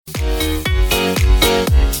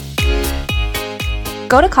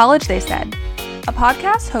Go to College, They Said, a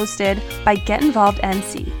podcast hosted by Get Involved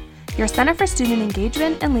NC, your Center for Student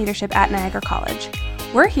Engagement and Leadership at Niagara College.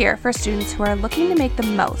 We're here for students who are looking to make the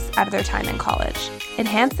most out of their time in college,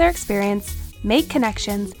 enhance their experience, make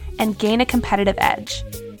connections, and gain a competitive edge.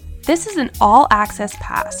 This is an all-access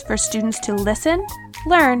pass for students to listen,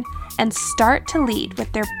 learn, and start to lead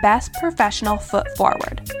with their best professional foot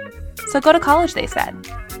forward. So go to College, They Said.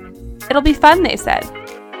 It'll be fun, they said.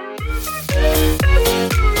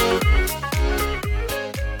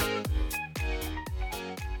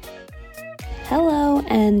 Hello,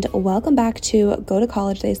 and welcome back to Go to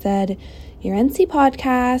College, They Said, your NC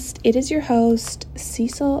podcast. It is your host,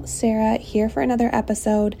 Cecil Sarah, here for another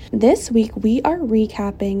episode. This week, we are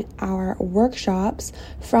recapping our workshops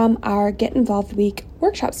from our Get Involved Week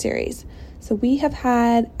workshop series. So we have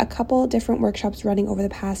had a couple different workshops running over the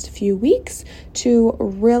past few weeks to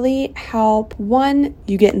really help, 1,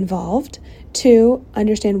 you get involved, 2,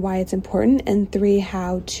 understand why it's important, and 3,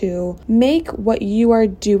 how to make what you are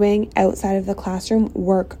doing outside of the classroom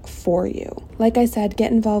work for you. Like I said,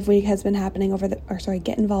 Get Involved Week has been happening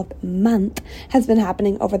Get Involved Month has been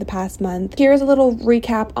happening over the past month. Here's a little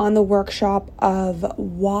recap on the workshop of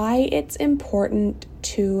why it's important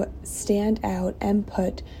to stand out and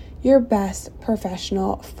put your best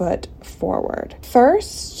professional foot forward.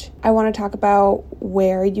 First, I want to talk about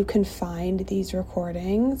where you can find these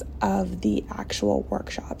recordings of the actual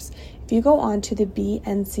workshops. If you go onto the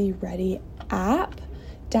BNC Ready app,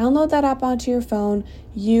 download that app onto your phone,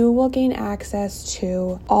 you will gain access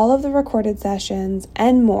to all of the recorded sessions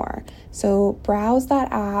and more. So browse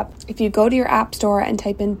that app. If you go to your app store and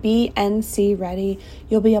type in BNC Ready,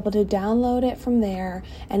 you'll be able to download it from there.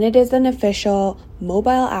 And it is an official mobile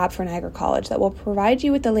app for Niagara College that will provide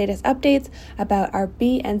you with the latest updates about our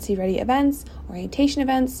BNC Ready events, orientation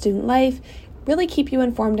events, student life, really keep you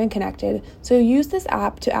informed and connected. So use this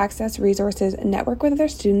app to access resources, network with other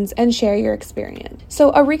students, and share your experience.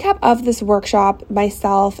 So a recap of this workshop,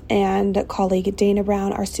 myself and colleague Dana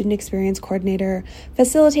Brown, our student experience coordinator,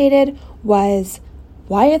 facilitated was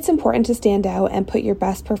why it's important to stand out and put your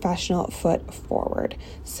best professional foot forward.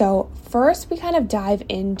 So first, we kind of dive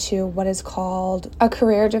into what is called a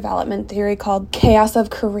career development theory called chaos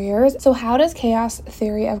of careers. So how does chaos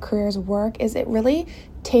theory of careers work is it really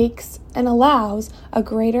takes and allows a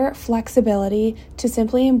greater flexibility to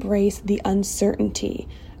simply embrace the uncertainty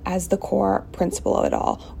as the core principle of it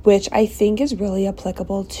all, which I think is really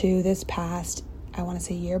applicable to this past, I want to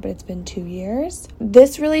say year, but it's been 2 years.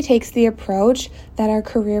 This really takes the approach that our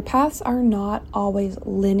career paths are not always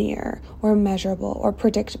linear or measurable or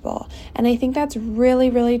predictable. And I think that's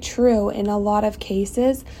really, really true in a lot of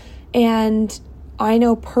cases. And I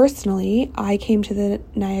know personally, I came to the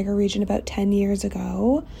Niagara region about 10 years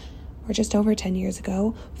ago, or just over 10 years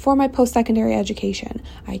ago, for my post-secondary education.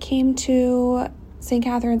 I came to St.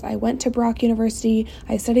 Catharines, I went to Brock University,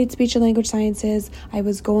 I studied speech and language sciences, I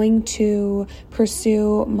was going to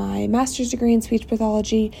pursue my master's degree in speech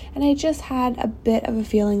pathology, and I just had a bit of a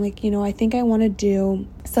feeling like, I think I want to do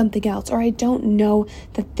something else, or I don't know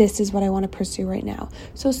that this is what I want to pursue right now.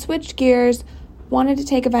 So switched gears, wanted to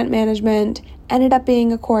take event management, ended up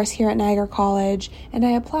being a course here at Niagara College, and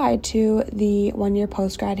I applied to the 1-year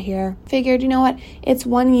postgrad here. Figured, it's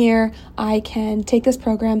 1 year, I can take this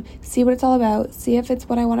program, see what it's all about, see if it's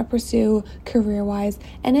what I want to pursue career-wise,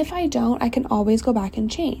 and if I don't, I can always go back and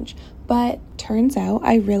change. But turns out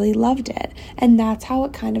I really loved it, and that's how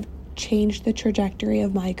it kind of changed the trajectory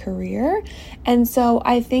of my career. And so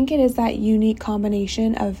I think it is that unique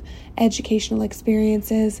combination of educational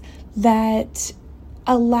experiences that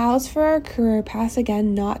allows for our career paths,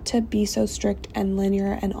 again, not to be so strict and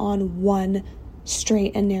linear and on one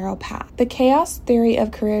straight and narrow path. The chaos theory of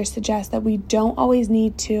careers suggests that we don't always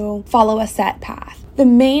need to follow a set path. The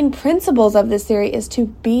main principles of this theory is to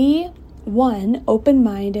be, 1,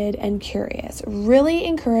 open-minded and curious. Really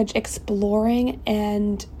encourage exploring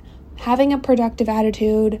and having a productive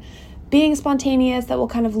attitude, being spontaneous that will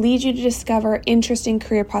kind of lead you to discover interesting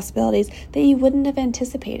career possibilities that you wouldn't have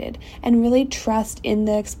anticipated, and really trust in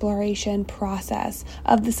the exploration process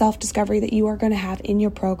of the self-discovery that you are going to have in your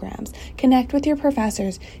programs. Connect with your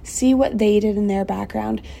professors, see what they did in their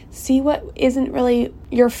background, see what isn't really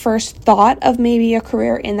your first thought of maybe a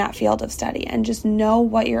career in that field of study, and just know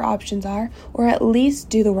what your options are, or at least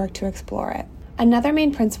do the work to explore it. Another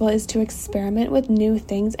main principle is to experiment with new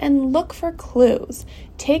things and look for clues.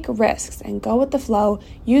 Take risks and go with the flow.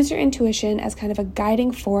 Use your intuition as kind of a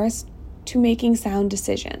guiding force to making sound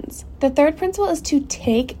decisions. The third principle is to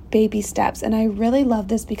take baby steps. And I really love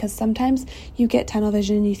this because sometimes you get tunnel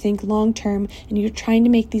vision and you think long term and you're trying to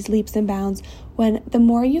make these leaps and bounds, when the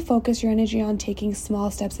more you focus your energy on taking small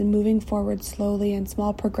steps and moving forward slowly in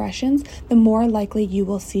small progressions, the more likely you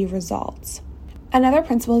will see results. Another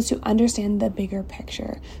principle is to understand the bigger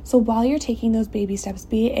picture. So while you're taking those baby steps,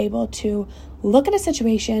 be able to look at a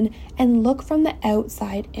situation and look from the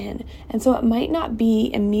outside in. And so it might not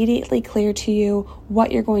be immediately clear to you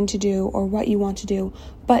what you're going to do or what you want to do,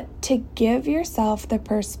 but to give yourself the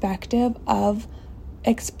perspective of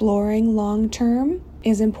exploring long term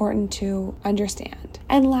is important to understand.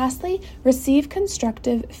 And lastly, receive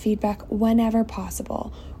constructive feedback whenever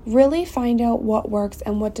possible. Really find out what works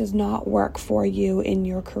and what does not work for you in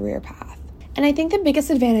your career path. And I think the biggest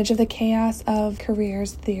advantage of the chaos of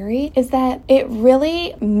careers theory is that it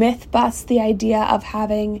really myth busts the idea of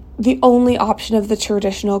having the only option of the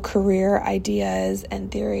traditional career ideas and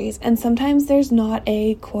theories. And sometimes there's not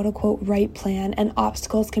a quote unquote right plan, and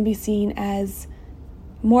obstacles can be seen as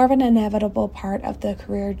more of an inevitable part of the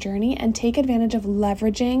career journey, and take advantage of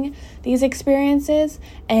leveraging these experiences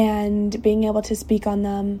and being able to speak on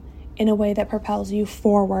them in a way that propels you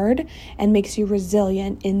forward and makes you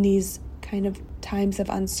resilient in these kind of times of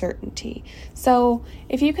uncertainty. So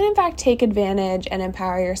if you can in fact take advantage and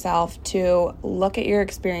empower yourself to look at your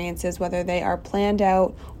experiences, whether they are planned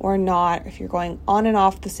out or not, if you're going on and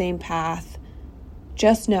off the same path,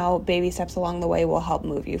 just know baby steps along the way will help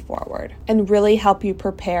move you forward and really help you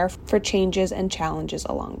prepare for changes and challenges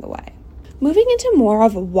along the way. Moving into more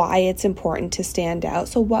of why it's important to stand out.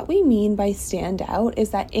 So what we mean by stand out is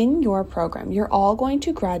that in your program, you're all going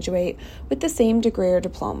to graduate with the same degree or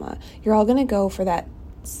diploma. You're all going to go for that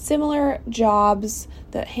similar jobs,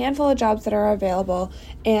 the handful of jobs that are available,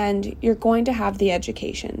 and you're going to have the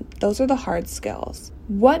education. Those are the hard skills.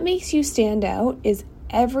 What makes you stand out is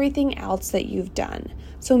everything else that you've done.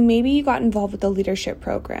 So maybe you got involved with the leadership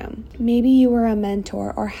program. Maybe you were a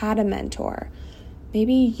mentor or had a mentor.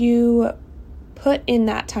 Maybe you put in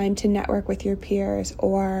that time to network with your peers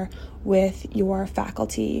or with your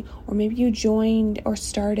faculty, or maybe you joined or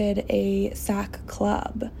started a SAC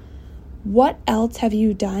club. What else have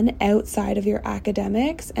you done outside of your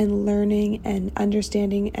academics and learning and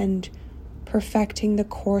understanding and perfecting the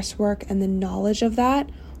coursework and the knowledge of that?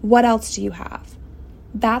 What else do you have?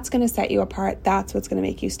 That's going to set you apart. That's what's going to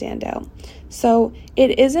make you stand out. So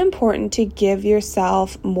it is important to give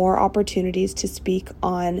yourself more opportunities to speak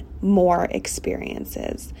on more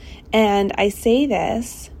experiences. And I say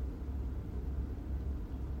this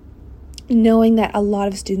knowing that a lot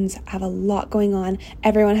of students have a lot going on.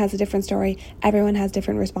 Everyone has a different story. Everyone has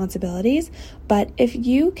different responsibilities. But if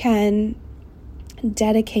you can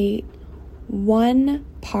dedicate one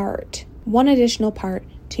additional part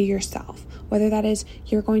to yourself, whether that is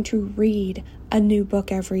you're going to read a new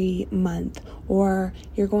book every month, or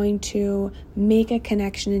you're going to make a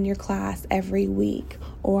connection in your class every week,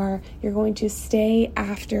 or you're going to stay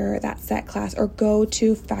after that set class or go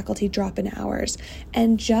to faculty drop-in hours,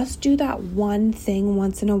 and just do that one thing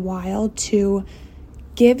once in a while to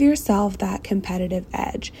give yourself that competitive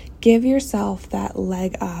edge, give yourself that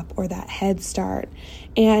leg up or that head start,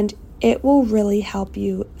 and it will really help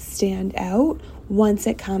you stand out once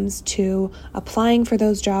it comes to applying for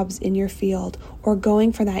those jobs in your field or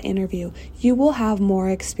going for that interview. You will have more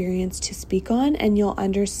experience to speak on, and you'll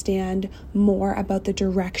understand more about the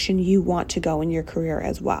direction you want to go in your career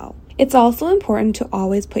as well. It's also important to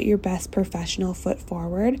always put your best professional foot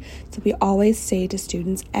forward. So we always say to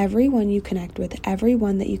students, everyone you connect with,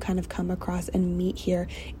 everyone that you kind of come across and meet here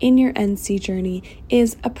in your NC journey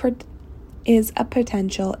is a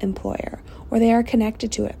potential employer, or they are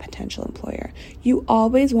connected to a potential employer. You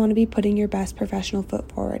always want to be putting your best professional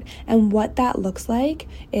foot forward. And what that looks like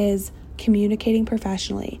is communicating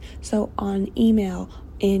professionally. So on email,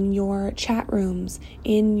 in your chat rooms,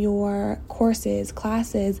 in your courses,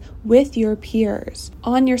 classes, with your peers,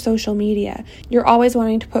 on your social media. You're always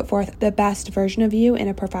wanting to put forth the best version of you in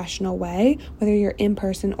a professional way, whether you're in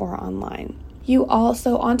person or online. You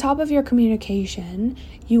also, on top of your communication,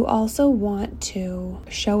 you also want to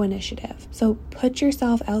show initiative. So put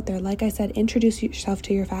yourself out there. Like I said, introduce yourself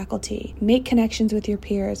to your faculty. Make connections with your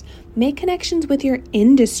peers. Make connections with your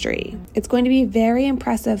industry. It's going to be very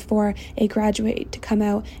impressive for a graduate to come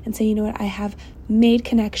out and say, you know what, I have made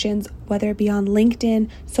connections, whether it be on LinkedIn,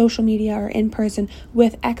 social media, or in person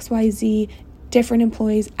with XYZ different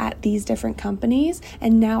employees at these different companies.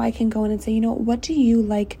 And now I can go in and say, you know, what do you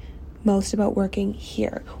like most about working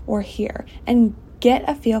here or here, and get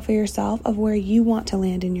a feel for yourself of where you want to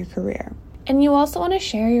land in your career. And you also want to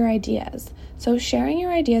share your ideas. So sharing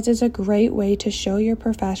your ideas is a great way to show your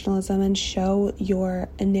professionalism and show your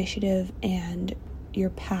initiative and your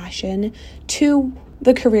passion to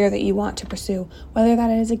the career that you want to pursue, whether that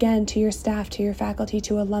is, again, to your staff, to your faculty,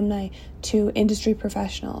 to alumni, to industry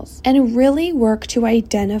professionals. And really work to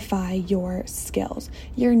identify your skills,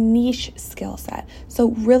 your niche skill set. So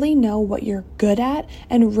really know what you're good at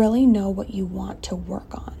and really know what you want to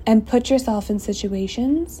work on. And put yourself in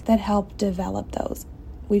situations that help develop those.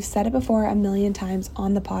 We've said it before a million times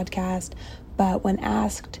on the podcast, but when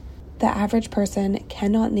asked, the average person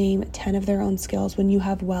cannot name 10 of their own skills when you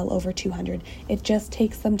have well over 200. It just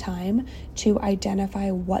takes some time to identify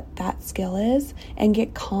what that skill is and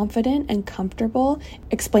get confident and comfortable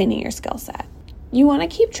explaining your skill set. You want to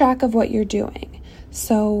keep track of what you're doing.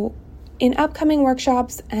 So in upcoming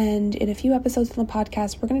workshops and in a few episodes on the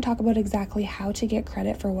podcast, we're going to talk about exactly how to get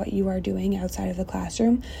credit for what you are doing outside of the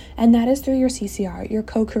classroom, and that is through your CCR, your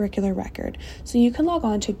co-curricular record. So you can log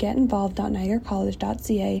on to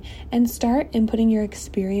getinvolved.niagaracollege.ca and start inputting your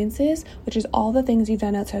experiences, which is all the things you've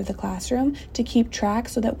done outside of the classroom, to keep track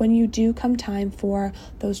so that when you do come time for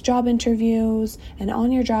those job interviews and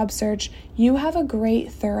on your job search, you have a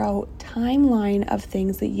great, thorough timeline of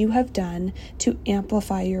things that you have done to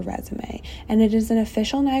amplify your resume. And it is an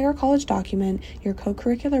official Niagara College document, your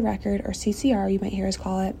co-curricular record, or CCR, you might hear us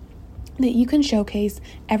call it, that you can showcase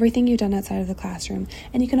everything you've done outside of the classroom.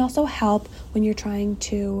 And you can also help when you're trying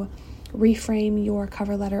to reframe your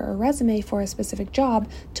cover letter or resume for a specific job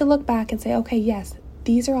to look back and say, okay, yes,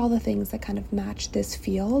 these are all the things that kind of match this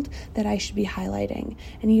field that I should be highlighting.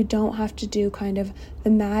 And you don't have to do kind of the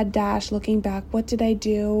mad dash looking back. What did I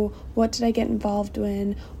do? What did I get involved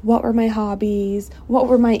in? What were my hobbies? What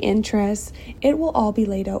were my interests? It will all be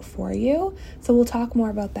laid out for you. So we'll talk more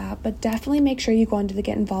about that, but definitely make sure you go onto the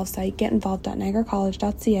Get Involved site,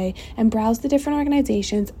 getinvolved.niagaracollege.ca, and browse the different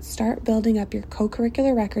organizations. Start building up your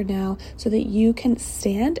co-curricular record now so that you can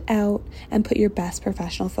stand out and put your best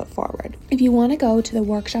professional foot forward. If you want to go to the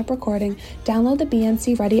workshop recording, download the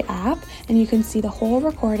BNC Ready app and you can see the whole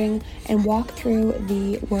recording and walk through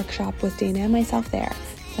the workshop with Dana and myself there.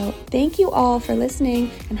 So thank you all for listening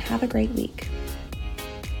and have a great week.